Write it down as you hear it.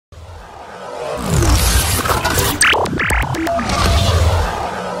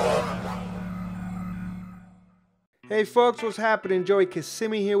Hey folks, what's happening? Joey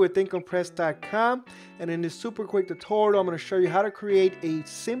Kissimmee here with thinkcompress.com, and in this super quick tutorial I'm going to show you how to create a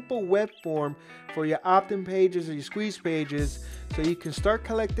simple web form for your opt-in pages or your squeeze pages so you can start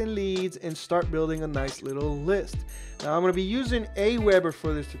collecting leads and start building a nice little list. Now I'm going to be using Aweber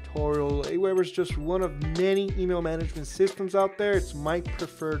for this tutorial. Aweber is just one of many email management systems out there. It's my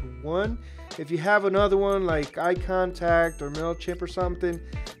preferred one. If you have another one like iContact or MailChimp or something,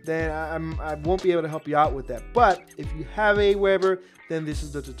 then I won't be able to help you out with that. But if you have Aweber, then this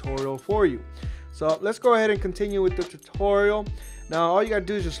is the tutorial for you. So let's go ahead and continue with the tutorial. Now all you gotta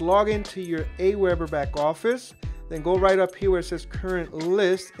do is just log into your Aweber back office, then go right up here where it says current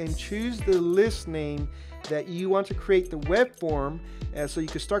list and choose the list name that you want to create the web form, so you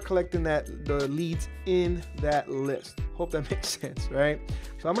can start collecting the leads in that list. Hope that makes sense, right?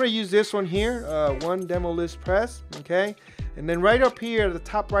 So I'm going to use this one here, one demo list press, okay? And then right up here at the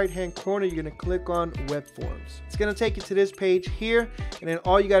top right hand corner, you're going to click on web forms. It's going to take you to this page here, and then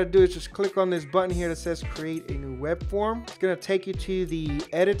all you got to do is just click on this button here that says create a new web form. It's going to take you to the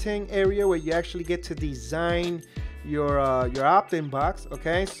editing area where you actually get to design your opt-in box.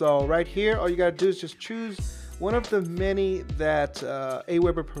 Okay, so right here all you got to do is just choose one of the many that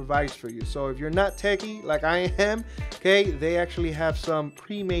Aweber provides for you. So if you're not techie like I am, okay, they actually have some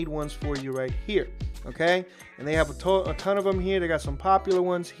pre-made ones for you right here. Okay, and they have a ton of them here. They got some popular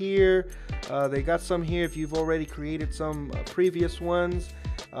ones here, they got some here if you've already created some previous ones,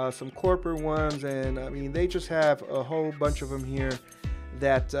 some corporate ones, and I mean they just have a whole bunch of them here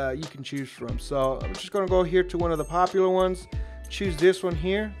that you can choose from. So I'm just going to go here to one of the popular ones, choose this one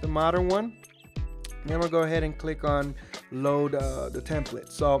here, the modern one. Then we'll go ahead and click on load the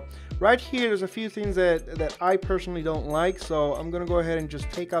template. So right here there's a few things that I personally don't like, so I'm going to go ahead and just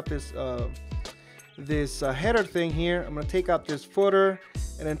take out this header thing here. I'm going to take out this footer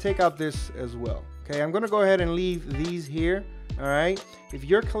and then take out this as well. Okay, I'm going to go ahead and leave these here. All right, if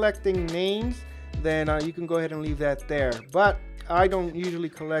you're collecting names, then you can go ahead and leave that there, but I don't usually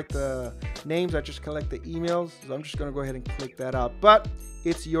collect names, I just collect the emails, so I'm just going to go ahead and click that out, but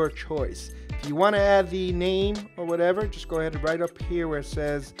it's your choice. If you want to add the name or whatever, just go ahead and right up here where it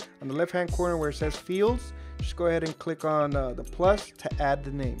says, on the left hand corner where it says fields, just go ahead and click on the plus to add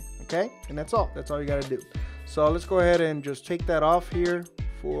the name. Okay, and that's all you got to do. So let's go ahead and just take that off here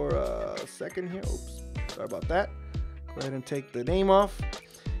for a second here. Oops, sorry about that. Go ahead and take the name off,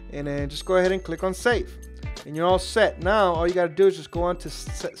 and then just go ahead and click on save, and you're all set. Now all you got to do is just go on to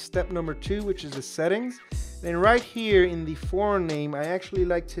step number 2, which is the settings. Then right here in the form name, I actually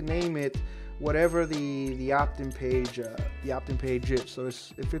like to name it whatever the opt-in page is. So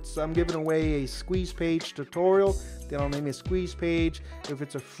if it's I'm giving away a squeeze page tutorial, then I'll name it squeeze page. If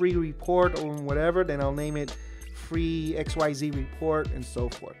it's a free report or whatever, then I'll name it free XYZ report, and so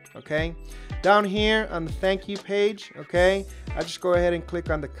forth. Okay, down here on the thank you page, okay, I just go ahead and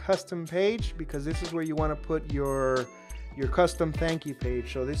click on the custom page, because this is where you want to put your custom thank you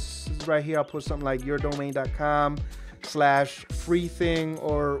page. So this is right here, I'll put something like yourdomain.com/free thing,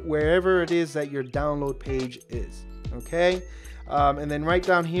 or wherever it is that your download page is. Okay, and then right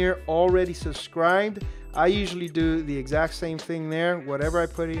down here, already subscribed, I usually do the exact same thing there. Whatever I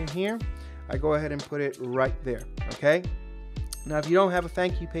put in here, I go ahead and put it right there. Okay, now if you don't have a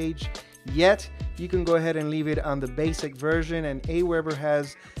thank you page yet, you can go ahead and leave it on the basic version, and Aweber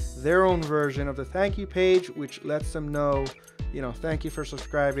has their own version of the thank you page, which lets them know, you know, thank you for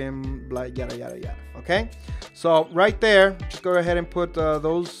subscribing, blah, yada yada yada. Okay, so right there, just go ahead and put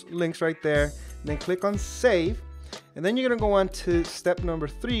those links right there, then click on save, and then you're gonna go on to step number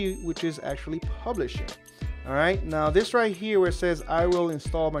 3, which is actually publishing. All right, now this right here where it says I will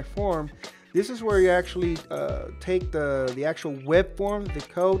install my form, this is where you actually take the actual web form, the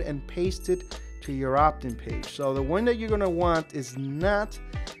code, and paste it to your opt-in page. So the one that you're going to want is not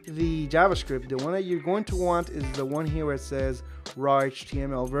the JavaScript. The one that you're going to want is the one here where it says raw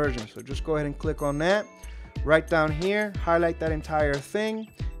HTML version. So just go ahead and click on that. Right down here, highlight that entire thing,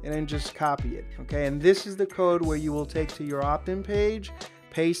 and then just copy it. Okay, and this is the code where you will take to your opt-in page,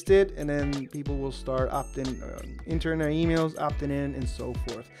 paste it, and then people will start opting, entering their emails, opting in, and so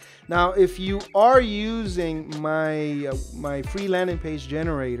forth. Now if you are using my free landing page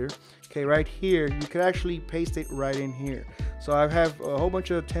generator, okay, right here, you can actually paste it right in here. So I have a whole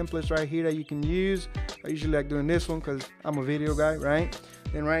bunch of templates right here that you can use. I usually like doing this one because I'm a video guy, right?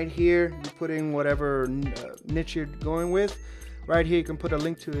 Then right here, you put in whatever niche you're going with. Right here, you can put a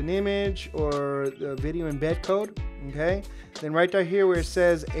link to an image or the video embed code. Okay, then right down here where it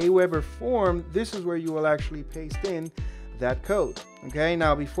says Aweber form, this is where you will actually paste in that code. Okay,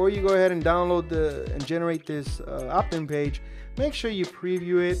 now before you go ahead and download and generate this opt-in page, make sure you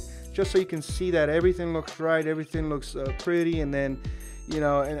preview it just so you can see that everything looks right, everything looks pretty, and then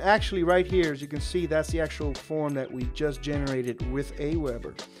and actually right here, as you can see, that's the actual form that we just generated with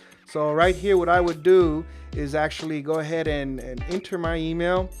Aweber. So right here, what I would do is actually go ahead and enter my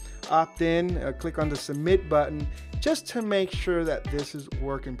email, opt in, click on the submit button, just to make sure that this is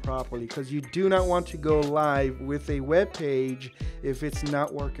working properly, because you do not want to go live with a web page if it's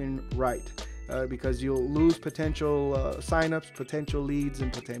not working right. Because you'll lose potential signups, potential leads,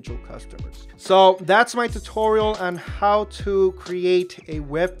 and potential customers. So that's my tutorial on how to create a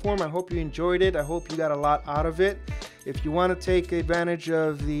web form. I hope you enjoyed it. I hope you got a lot out of it. If you want to take advantage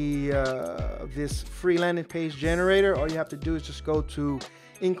of this free landing page generator, all you have to do is just go to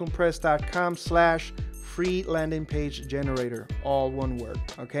incompress.com/free landing page generator, all one word.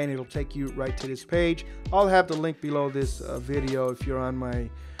 Okay, and it'll take you right to this page. I'll have the link below this video if you're on my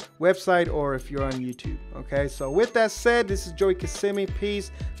website or if you're on YouTube. Okay, so with that said, this is Joey Kissimmee. Peace.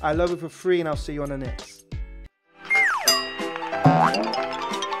 I love it for free, and I'll see you on the next.